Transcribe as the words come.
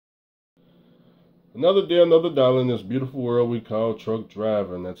Another day, another dollar in this beautiful world we call truck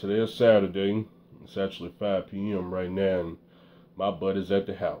driving. Now today is Saturday. It's actually 5 p.m. right now, and my butt is at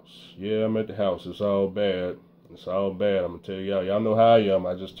the house. Yeah, I'm at the house. It's all bad. It's all bad. I'm gonna tell y'all. Y'all know how I am.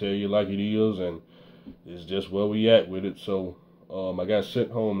 I just tell you like it is, and it's just where we at with it. So, I got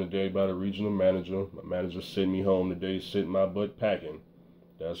sent home today by the regional manager. My manager sent me home today, sent my butt packing.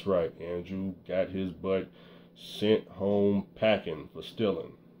 That's right. Andrew got his butt sent home packing for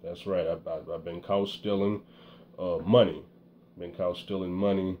stealing. That's right. I've been caught stealing money. Been caught stealing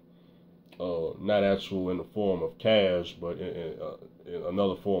money, not actual in the form of cash, but in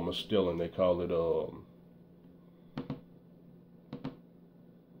another form of stealing. They call it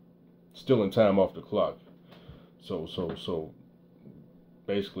stealing time off the clock. So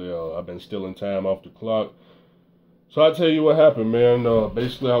basically, I've been stealing time off the clock. So I tell you what happened, man.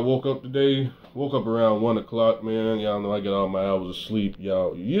 Basically, I woke up today. Woke up around 1 o'clock, man. Y'all know I get all my hours of sleep.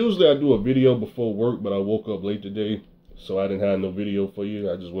 Y'all, usually I do a video before work, but I woke up late today, so I didn't have no video for you.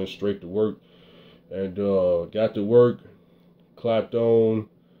 I just went straight to work and got to work, clocked on,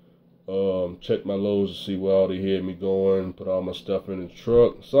 checked my loads to see where all they had me going, put all my stuff in the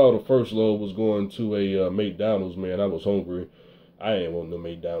truck. Saw the first load was going to a McDonald's, man. I was hungry. I ain't want no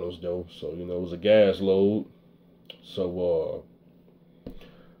McDonald's though, so you know it was a gas load. So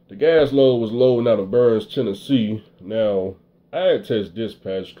the gas load was loading out of Burns, Tennessee. Now I had to test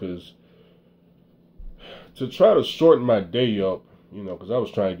dispatch because to try to shorten my day up, you know, because I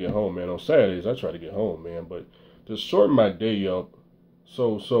was trying to get home, man. On Saturdays I try to get home, man, but to shorten my day up,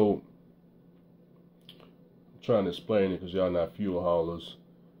 so I'm trying to explain it because y'all not fuel haulers.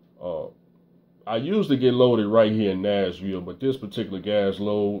 Uh, I usually get loaded right here in Nashville, but this particular gas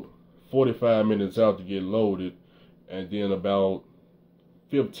load, 45 minutes out to get loaded, and then about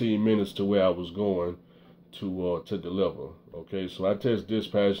 15 minutes to where I was going to deliver. Okay, so I test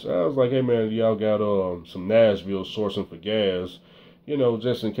dispatch. I was like, hey man, y'all got some Nashville sourcing for gas, you know,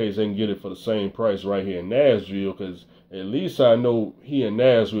 just in case they can get it for the same price right here in Nashville, because at least I know here in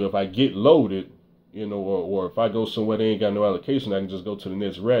Nashville if I get loaded, you know, or if I go somewhere they ain't got no allocation, I can just go to the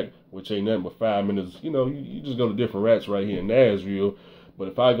next rack, which ain't nothing but 5 minutes. You know, you just go to different racks right here in Nashville. But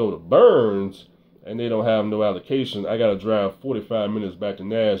if I go to Burns and they don't have no allocation, I gotta drive 45 minutes back to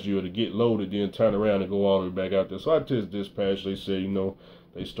Nashville to get loaded, then turn around and go all the way back out there. So I test dispatch. They said, you know,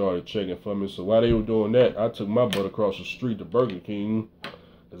 they started checking for me. So while they were doing that, I took my butt across the street to Burger King,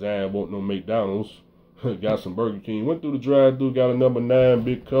 cause I ain't want no McDonald's. Got some Burger King. Went through the drive-through, got a number 9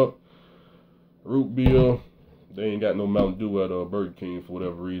 big cup, root beer. They ain't got no Mountain Dew at Burger King for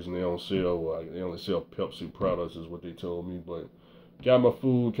whatever reason. They don't sell. They only sell Pepsi products, is what they told me. But got my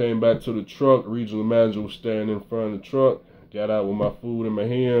food, came back to the truck. Regional manager was standing in front of the truck. Got out with my food in my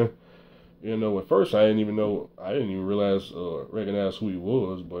hand. You know, at first I didn't even know. I didn't even recognize who he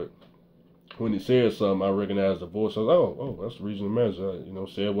was. But when he said something, I recognized the voice. I was like, oh, that's the regional manager. You know,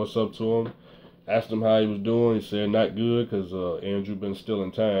 said what's up to him. Asked him how he was doing. He said not good because Andrew been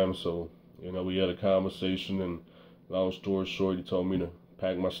stealing time. So you know, we had a conversation, and long story short, he told me to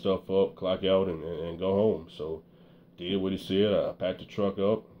pack my stuff up, clock out, and go home. So did what he said. I packed the truck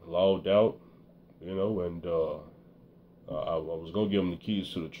up, logged out, you know, and I was gonna give him the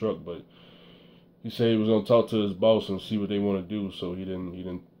keys to the truck, but he said he was gonna talk to his boss and see what they want to do. So he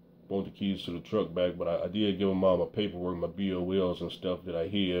didn't want the keys to the truck back, but I did give him all my paperwork, my BOLs and stuff that I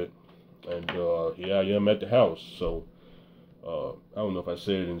had, and here I am at the house. So I don't know if I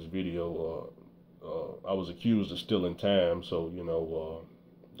said it in this video. I was accused of stealing time, so you know,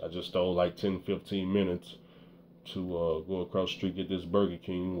 I just stole like 10, 15 minutes to go across the street get this Burger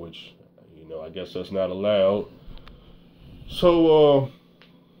King, which you know I guess that's not allowed. So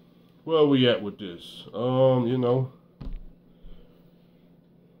where are we at with this? You know,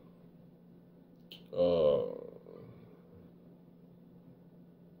 uh,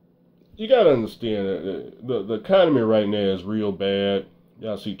 you gotta understand that the economy right now is real bad.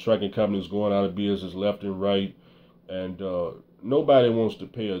 Y'all see trucking companies going out of business left and right, and nobody wants to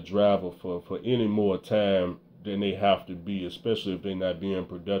pay a driver for any more time than they have to be, especially if they're not being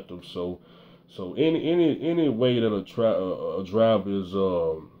productive. So any way that a driver is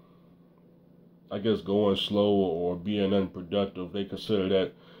I guess going slow or being unproductive, they consider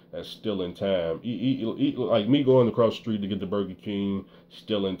that as stealing time. Like me going across the street to get the Burger King,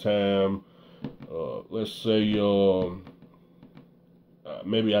 stealing time. Let's say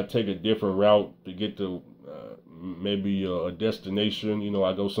maybe I take a different route to get to maybe a destination. You know,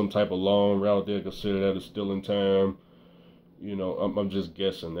 I go some type of long route there, consider that as stealing time. You know, I'm just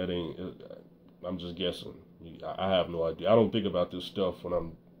guessing. That ain't. I'm just guessing. I have no idea. I don't think about this stuff when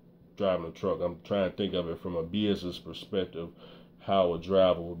I'm driving a truck. I'm trying to think of it from a business perspective. how a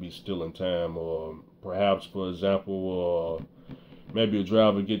driver would be still in time, or perhaps, for example, maybe a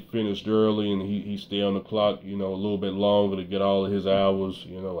driver get finished early and he stay on the clock, you know, a little bit longer to get all of his hours.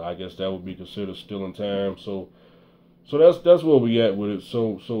 You know, I guess that would be considered still in time. So that's where we at with it.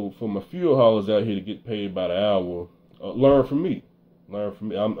 So for my fuel haulers out here to get paid by the hour, learn from me. Learn from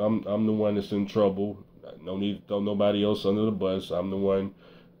me. I'm the one that's in trouble. No need to throw nobody else under the bus. I'm the one.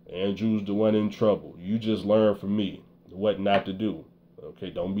 Andrew's the one in trouble. You just learn from me what not to do. Okay,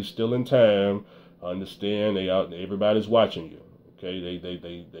 don't be still in time. Understand everybody's watching you. Okay,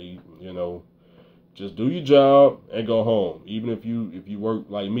 they you know, just do your job and go home. Even if you work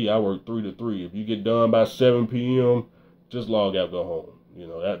like me, I work 3 to 3. If you get done by 7 p.m., just log out, go home. You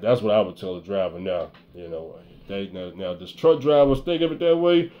know, that's what I would tell a driver now. You know, now this truck drivers think of it that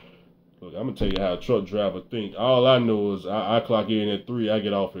way. Look, I'm gonna tell you how a truck driver think. All I know is I clock in at 3, I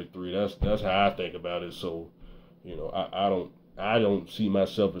get off at 3. That's how I think about it. So, you know, I don't see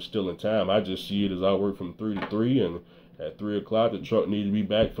myself as still in time. I just see it as I work from 3 to 3, and at 3 o'clock the truck needs to be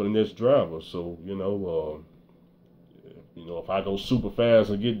back for the next driver. So, you know, if I go super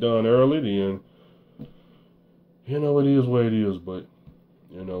fast and get done early, then you know it is what it is. But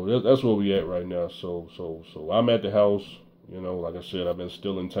you know that's where we at right now. So I'm at the house. You know, like I said, I've been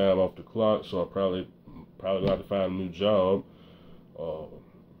still in time off the clock, so I probably gonna have to find a new job.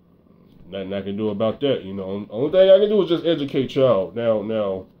 Nothing I can do about that. You know, only thing I can do is just educate y'all.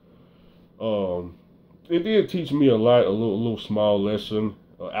 Now, it did teach me a little small lesson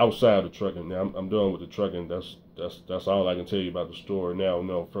outside of trucking. Now I'm done with the trucking. That's all I can tell you about the story. Now,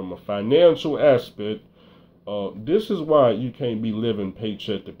 no, from a financial aspect, this is why you can't be living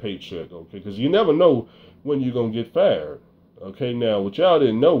paycheck to paycheck. Okay, because you never know when you're gonna get fired. Okay, now what y'all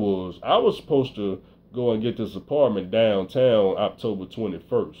didn't know was I was supposed to go and get this apartment downtown October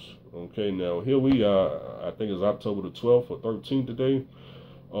 21st. Okay, now here we are. I think it's October the 12th or 13th today.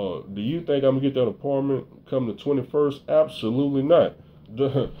 Do you think I'm gonna get that apartment come the 21st? Absolutely not.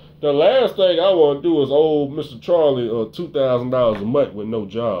 The last thing I want to do is owe Mr. Charlie $2,000 a month with no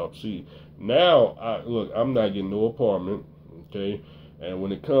job. See, now I'm not getting no apartment. Okay. And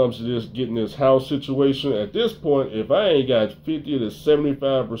when it comes to getting this house situation, at this point, if I ain't got 50 to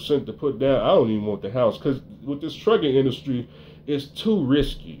 75% to put down, I don't even want the house. Because with this trucking industry, it's too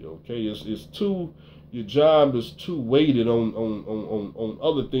risky, okay? It's too, your job is too weighted on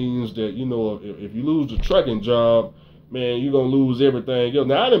other things that, you know, if you lose the trucking job, man, you're going to lose everything else.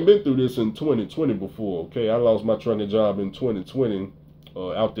 Now, I done been through this in 2020 before, okay? I lost my trucking job in 2020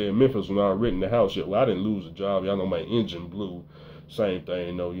 out there in Memphis when I was renting the house. Well, I didn't lose the job. Y'all know my engine blew. Same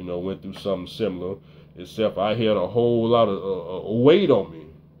thing, you know, went through something similar, except I had a whole lot of weight on me.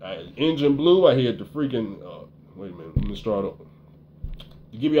 Engine blew, I had the freaking, wait a minute, let me start up.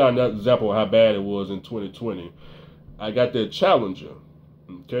 To give you an example of how bad it was in 2020, I got that Challenger,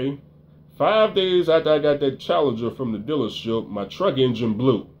 okay? 5 days after I got that Challenger from the dealership, my truck engine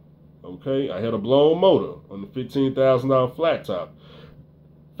blew, okay? I had a blown motor on the $15,000 flat top.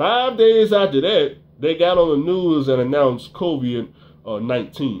 5 days after that, they got on the news and announced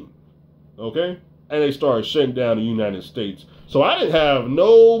COVID-19, okay? And they started shutting down the United States. So I didn't have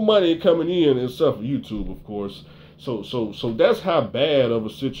no money coming in except for YouTube, of course. So that's how bad of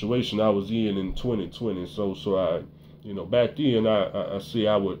a situation I was in 2020. So I, you know, back then I see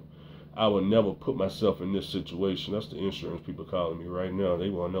I would never put myself in this situation. That's the insurance people calling me right now.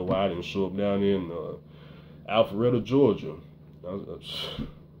 They want to know why I didn't show up down in Alpharetta, Georgia.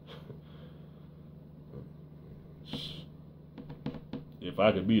 If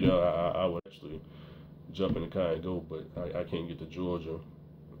I could be there, I would actually jump in the car and go, but I can't get to Georgia.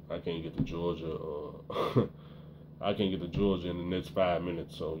 I can't get to Georgia. I can't get to Georgia in the next 5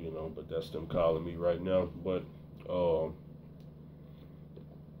 minutes, so, you know, but that's them calling me right now. But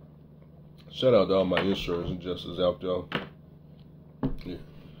shout out to all my insurance adjusters out there. Yeah.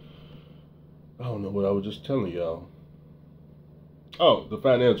 I don't know what I was just telling y'all. Oh, the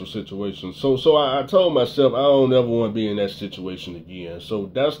financial situation. So I told myself I don't ever want to be in that situation again.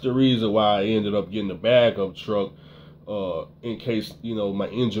 So that's the reason why I ended up getting a backup truck, in case, you know, my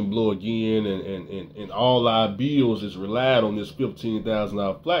engine blew again, and all our bills is relied on this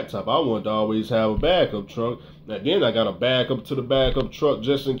 $15,000 flat top. I wanted to always have a backup truck. Now then I got a backup to the backup truck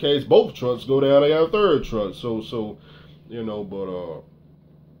just in case both trucks go down. I got a third truck. So you know, but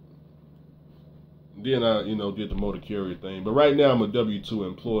then I, you know, did the motor carrier thing. But right now I'm a W-2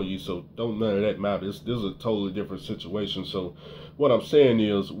 employee, so don't none of that matter. This is a totally different situation. So what I'm saying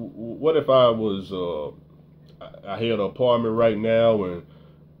is, what if I was, I had an apartment right now and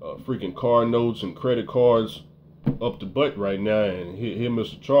freaking car notes and credit cards up the butt right now, and here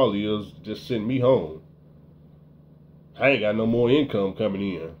Mr. Charlie is just sending me home. I ain't got no more income coming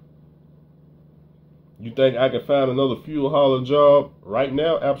in. You think I can find another fuel hauler job right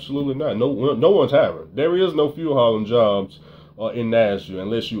now? Absolutely not. No one's hiring. There is no fuel hauling jobs in Nashville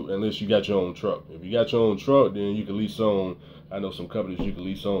unless you got your own truck. If you got your own truck, then you can lease on. I know some companies you can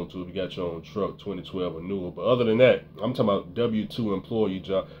lease on to if you got your own truck, 2012 or newer. But other than that, I'm talking about W-2 employee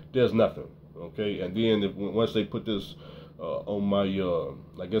job. There's nothing. Okay, and then once they put this on my,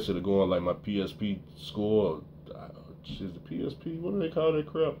 I guess it'll go on like my PSP score. Is the PSP? What do they call that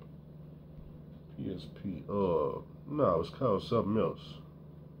crap? PSP. No, it's called something else.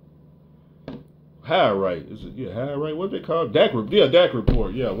 High right. Is it? Yeah, high right. What they call it? DAC. Yeah, DAC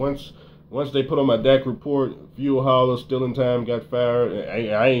report. Yeah, once they put on my DAC report, fuel hauler still in time got fired.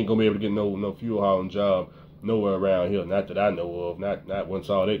 I ain't gonna be able to get no fuel hauling job nowhere around here. Not that I know of. Not once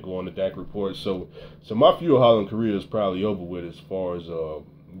all that go on the DAC report. So my fuel hauling career is probably over with as far as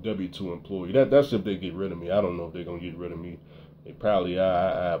W-2 employee. That's if they get rid of me. I don't know if they're gonna get rid of me. They probably.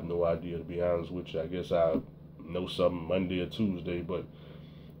 I have no idea, to be honest with you. I guess I know something Monday or Tuesday, but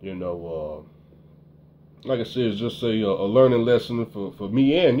you know, like I said, it's just a learning lesson for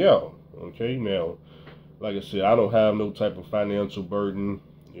me and y'all. Okay, now, like I said, I don't have no type of financial burden.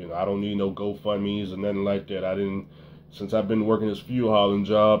 You know, I don't need no GoFundMe's or nothing like that. Since I've been working this fuel hauling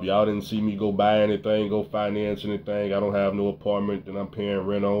job, y'all didn't see me go buy anything, go finance anything. I don't have no apartment that I'm paying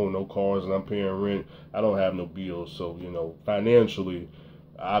rent on, no cars that I'm paying rent. I don't have no bills, so you know, financially,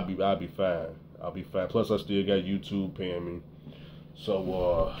 I'll be fine. I'll be fine. Plus, I still got YouTube paying me.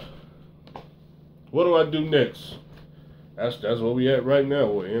 So, what do I do next? That's where we at right now.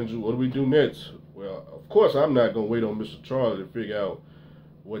 Well, Andrew, what do we do next? Well, of course, I'm not gonna wait on Mr. Charlie to figure out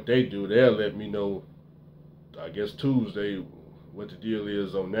what they do. They'll let me know, I guess Tuesday, what the deal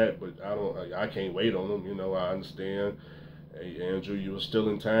is on that. But I can't wait on them. You know, I understand. Hey, Andrew, you were still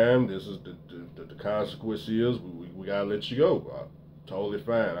in time. This is the consequence is we gotta let you go. Totally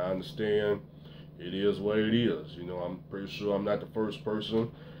fine. I understand. It is what it is. You know, I'm pretty sure I'm not the first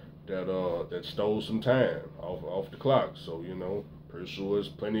person that stole some time off the clock. So you know, pretty sure there's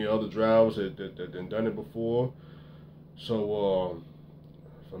plenty of other drivers that done it before. So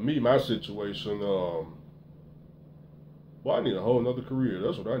for me, my situation, I need a whole nother career.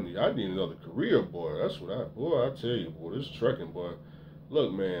 That's what I need. I need another career, boy. That's what I tell you, boy. This trucking, boy.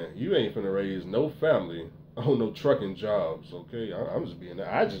 Look, man, you ain't finna raise no family on no trucking jobs, okay? I'm just being.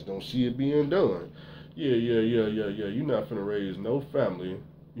 I just don't see it being done. Yeah. You not finna raise no family.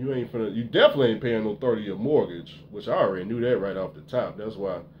 You definitely ain't paying no 30-year mortgage, which I already knew that right off the top. That's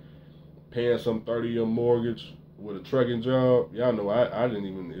why paying some 30-year mortgage with a trucking job, y'all know I didn't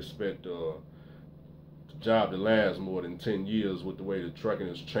even expect the job to last more than 10 years with the way the trucking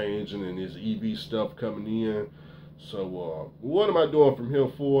is changing and this EV stuff coming in. So what am I doing from here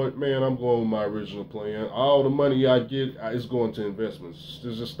forward? Man, I'm going with my original plan. All the money I get is going to investments.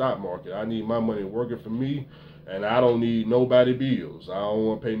 This is a stock market. I need my money working for me, and I don't need nobody bills. I don't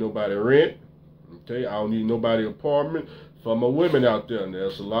want to pay nobody rent. Okay, I don't need nobody apartment. For my women out there, and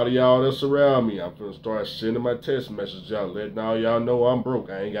there's a lot of y'all that's around me. I'm gonna start sending my text messages out, letting all y'all know I'm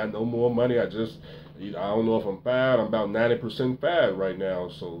broke. I ain't got no more money. I don't know if I'm fired. I'm about 90% fired right now.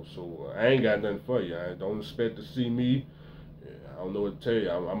 So I ain't got nothing for you. I don't expect to see me. I don't know what to tell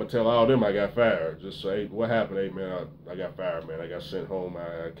you. I'm gonna tell all them I got fired. Just say, what happened? Hey man, I got fired, man. I got sent home.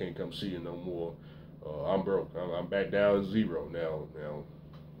 I can't come see you no more. I'm broke. I'm back down to zero now.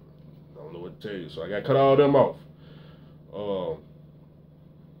 I don't know what to tell you. So I got to cut all them off.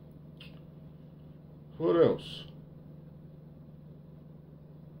 What else?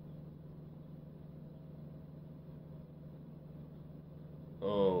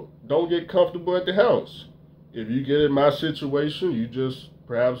 Don't get comfortable at the house. If you get in my situation, you just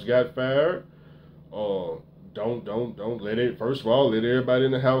perhaps got fired. Don't let it. First of all, let everybody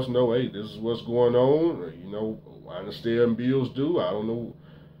in the house know, hey, this is what's going on. You know, I understand bills due. I don't know.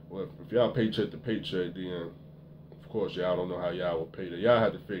 Well, if y'all paycheck to paycheck, then of course y'all don't know how y'all will pay that. Y'all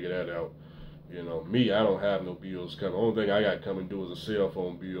have to figure that out. You know, me, I don't have no bills coming. The only thing I got coming due is a cell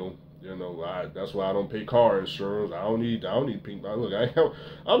phone bill. You know, that's why I don't pay car insurance. I don't need pink. Look,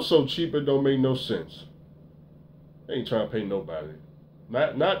 I'm so cheap it don't make no sense. I ain't trying to pay nobody.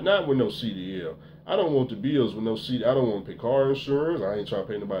 Not with no CDL. I don't want the bills with no CD. I don't want to pay car insurance. I ain't trying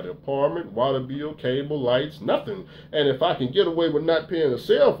to pay nobody apartment, water bill, cable, lights, nothing. And if I can get away with not paying a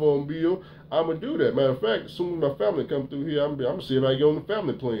cell phone bill, I'm gonna do that. Matter of fact, as soon as my family come through here, I'm gonna see if I can get on the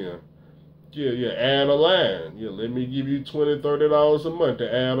family plan. Yeah, add a line. Yeah, let me give you $20, $30 a month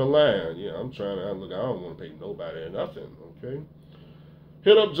to add a line. Yeah, I'm trying to look. I don't want to pay nobody nothing. Okay.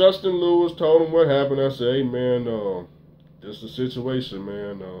 Hit up Justin Lewis, told him what happened. I said, hey man, this is the situation,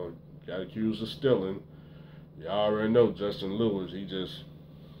 man. Got accused of stealing. You already know Justin Lewis. He just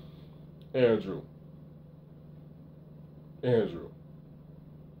Andrew.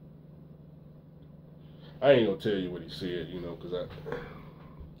 I ain't gonna tell you what he said, you know, because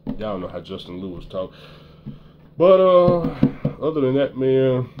y'all know how Justin Lewis talk. But other than that,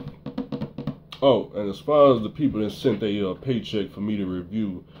 man. Oh, and as far as the people that sent a paycheck for me to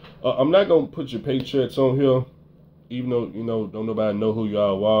review, I'm not gonna put your paychecks on here, even though don't nobody know who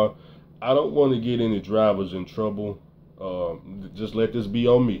y'all are. I don't want to get any drivers in trouble. Just let this be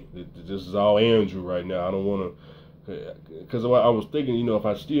on me. This is all Andrew right now. I don't want to, because I was thinking, if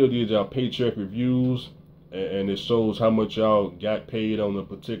I still did y'all paycheck reviews and it shows how much y'all got paid on a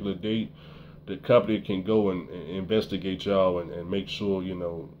particular date, the company can go and investigate y'all and make sure,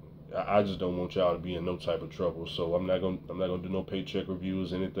 I just don't want y'all to be in no type of trouble. So I'm not gonna do no paycheck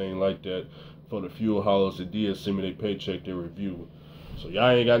reviews, anything like that. For the fuel haulers that did send me their paycheck, their review. So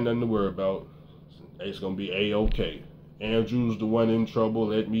y'all ain't got nothing to worry about. It's gonna be A-okay. Andrew's the one in trouble.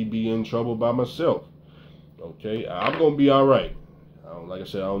 Let me be in trouble by myself. Okay, I'm gonna be all right. Like I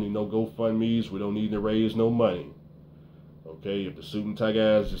said, I don't need no GoFundMe's. We don't need to raise no money. Okay, if the suit and tie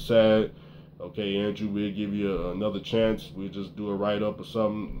guys decide, okay, Andrew, we'll give you another chance. We'll just do a write-up or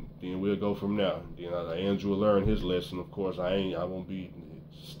something. Then we'll go from there. Then Andrew will learn his lesson. Of course, I won't be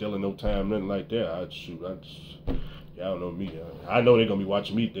stealing no time, nothing like that. Y'all know me. I know they're gonna be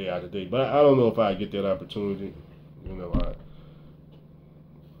watching me day after day, but I don't know if I get that opportunity.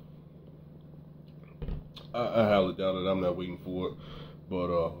 I highly doubt it. I'm not waiting for it. But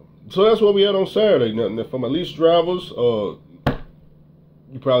so that's what we had on Saturday. Now, for my lease drivers,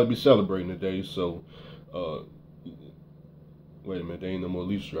 you probably be celebrating today. So wait a minute, there ain't no more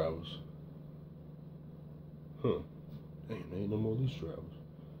lease drivers. Huh? There ain't no more lease drivers.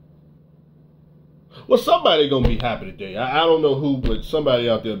 Well, somebody gonna be happy today. I don't know who, but somebody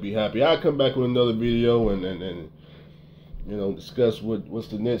out there will be happy. I'll come back with another video and discuss what's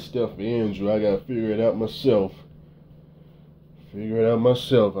the next step for Andrew. I gotta figure it out myself. I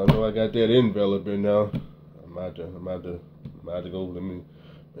know I got that envelope in now. I'm about to go. Let me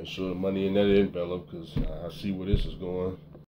make sure the money in that envelope, because I see where this is going.